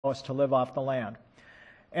us to live off the land.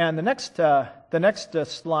 And the next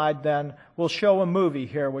slide then will show a movie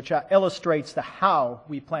here which illustrates the how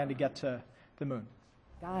we plan to get to the moon.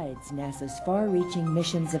 Guides NASA's far-reaching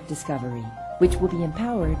missions of discovery, which will be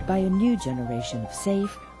empowered by a new generation of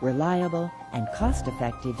safe, reliable, and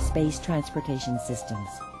cost-effective space transportation systems.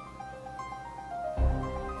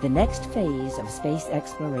 The next phase of space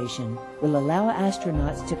exploration will allow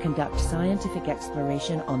astronauts to conduct scientific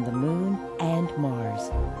exploration on the Moon and Mars,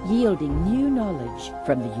 yielding new knowledge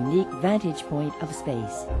from the unique vantage point of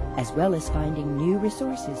space, as well as finding new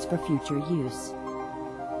resources for future use.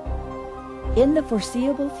 In the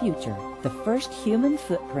foreseeable future, the first human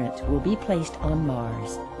footprint will be placed on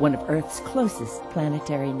Mars, one of Earth's closest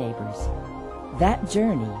planetary neighbors. That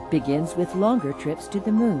journey begins with longer trips to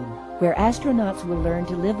the Moon, where astronauts will learn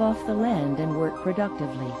to live off the land and work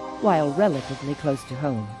productively, while relatively close to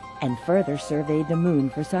home, and further survey the Moon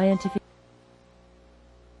for scientific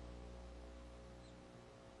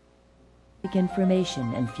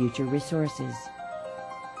information and future resources.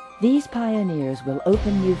 These pioneers will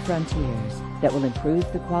open new frontiers that will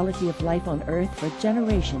improve the quality of life on Earth for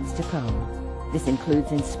generations to come. This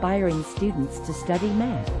includes inspiring students to study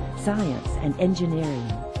math, science, and engineering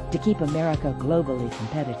to keep America globally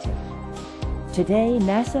competitive. Today,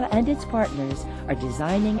 NASA and its partners are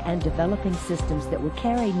designing and developing systems that will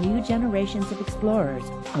carry new generations of explorers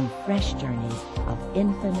on fresh journeys of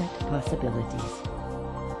infinite possibilities.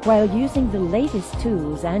 While using the latest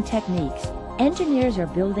tools and techniques, engineers are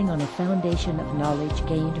building on a foundation of knowledge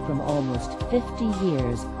gained from almost 50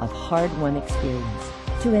 years of hard-won experience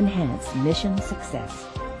to enhance mission success.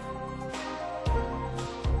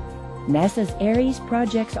 NASA's Ares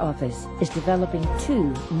Projects Office is developing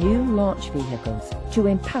 2 new launch vehicles to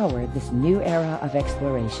empower this new era of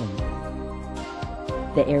exploration.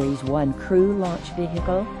 The Ares 1 crew launch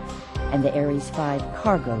vehicle and the Ares 5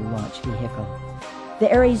 cargo launch vehicle.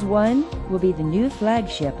 The Ares 1 will be the new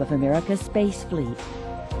flagship of America's space fleet.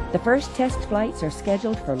 The first test flights are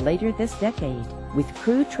scheduled for later this decade, with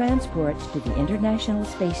crew transport to the International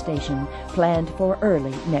Space Station planned for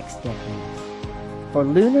early next decade. For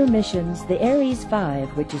lunar missions, the Ares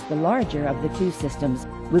 5, which is the larger of the 2 systems,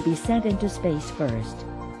 will be sent into space first.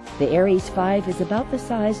 The Ares 5 is about the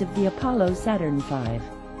size of the Apollo Saturn V.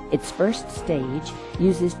 Its first stage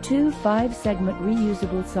uses 2 5-segment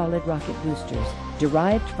reusable solid rocket boosters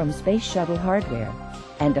derived from Space Shuttle hardware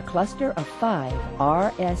and a cluster of 5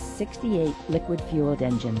 RS-68 liquid-fueled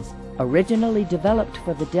engines, originally developed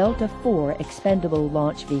for the Delta IV expendable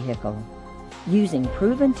launch vehicle. Using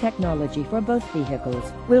proven technology for both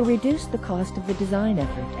vehicles will reduce the cost of the design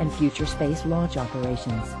effort and future space launch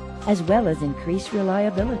operations, as well as increase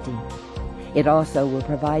reliability. It also will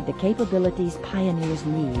provide the capabilities pioneers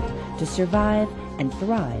need to survive and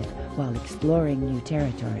thrive while exploring new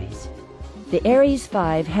territories. The Ares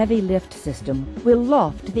 5 heavy lift system will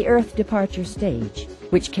loft the Earth departure stage,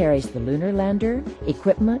 which carries the lunar lander,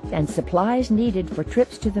 equipment, and supplies needed for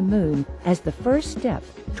trips to the Moon as the first step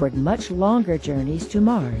toward much longer journeys to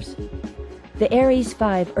Mars. The Ares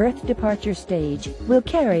 5 Earth departure stage will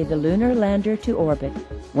carry the lunar lander to orbit.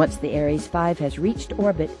 Once the Ares 5 has reached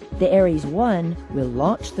orbit, the Ares 1 will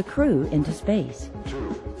launch the crew into space. 2,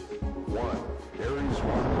 1, Ares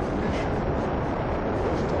 1 ignition.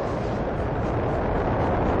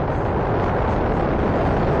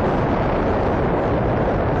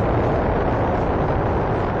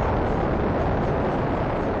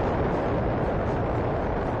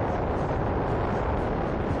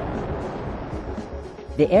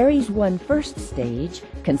 The Ares 1 first stage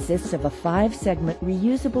consists of a 5-segment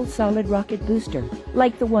reusable solid rocket booster,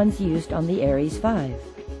 like the ones used on the Ares 5.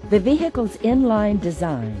 The vehicle's inline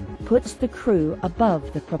design puts the crew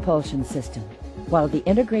above the propulsion system, while the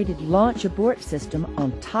integrated launch abort system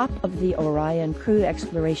on top of the Orion crew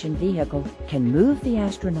exploration vehicle can move the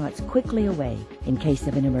astronauts quickly away in case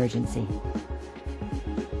of an emergency.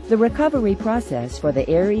 The recovery process for the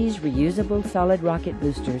Ares reusable solid rocket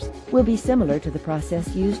boosters will be similar to the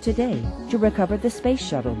process used today to recover the Space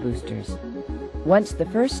Shuttle boosters. Once the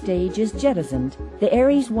first stage is jettisoned, the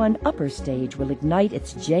Ares 1 upper stage will ignite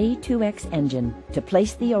its J2X engine to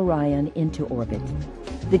place the Orion into orbit.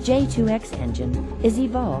 The J2X engine is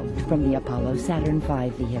evolved from the Apollo Saturn V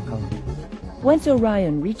vehicle. Once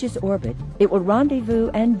Orion reaches orbit, it will rendezvous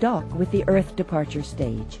and dock with the Earth departure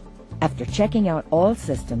stage. After checking out all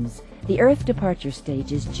systems, the Earth departure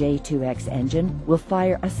stage's J2X engine will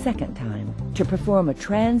fire a second time to perform a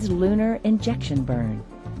translunar injection burn,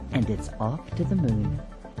 and it's off to the Moon.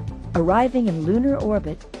 Arriving in lunar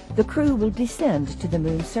orbit, the crew will descend to the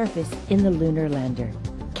Moon's surface in the lunar lander,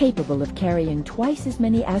 Capable of carrying twice as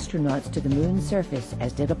many astronauts to the moon's surface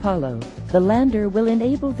as did Apollo, the lander will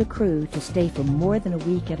enable the crew to stay for more than a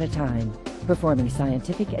week at a time, performing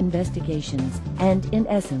scientific investigations and, in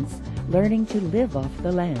essence, learning to live off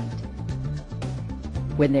the land.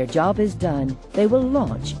 When their job is done, they will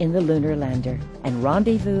launch in the lunar lander and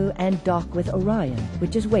rendezvous and dock with Orion,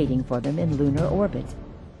 which is waiting for them in lunar orbit.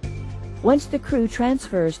 Once the crew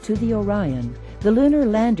transfers to the Orion, the lunar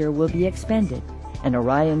lander will be expended, and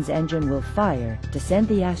Orion's engine will fire to send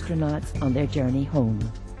the astronauts on their journey home.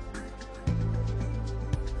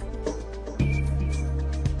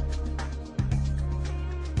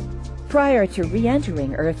 Prior to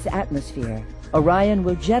re-entering Earth's atmosphere, Orion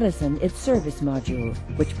will jettison its service module,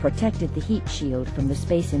 which protected the heat shield from the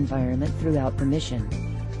space environment throughout the mission.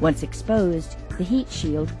 Once exposed, the heat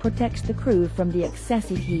shield protects the crew from the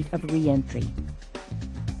excessive heat of re-entry.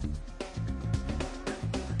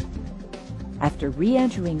 After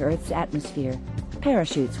re-entering Earth's atmosphere,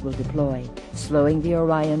 parachutes will deploy, slowing the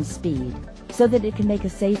Orion's speed so that it can make a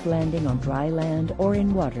safe landing on dry land or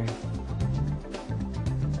in water.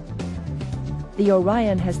 The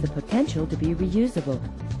Orion has the potential to be reusable,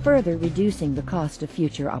 further reducing the cost of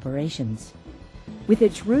future operations. With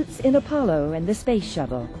its roots in Apollo and the Space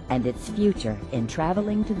Shuttle, and its future in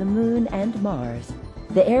traveling to the Moon and Mars,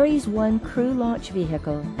 the Ares 1 crew launch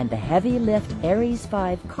vehicle and the heavy-lift Ares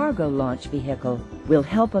 5 cargo launch vehicle will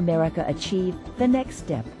help America achieve the next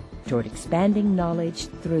step toward expanding knowledge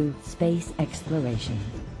through space exploration.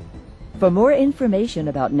 For more information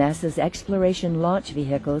about NASA's exploration launch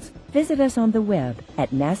vehicles, visit us on the web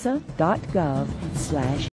at nasa.gov/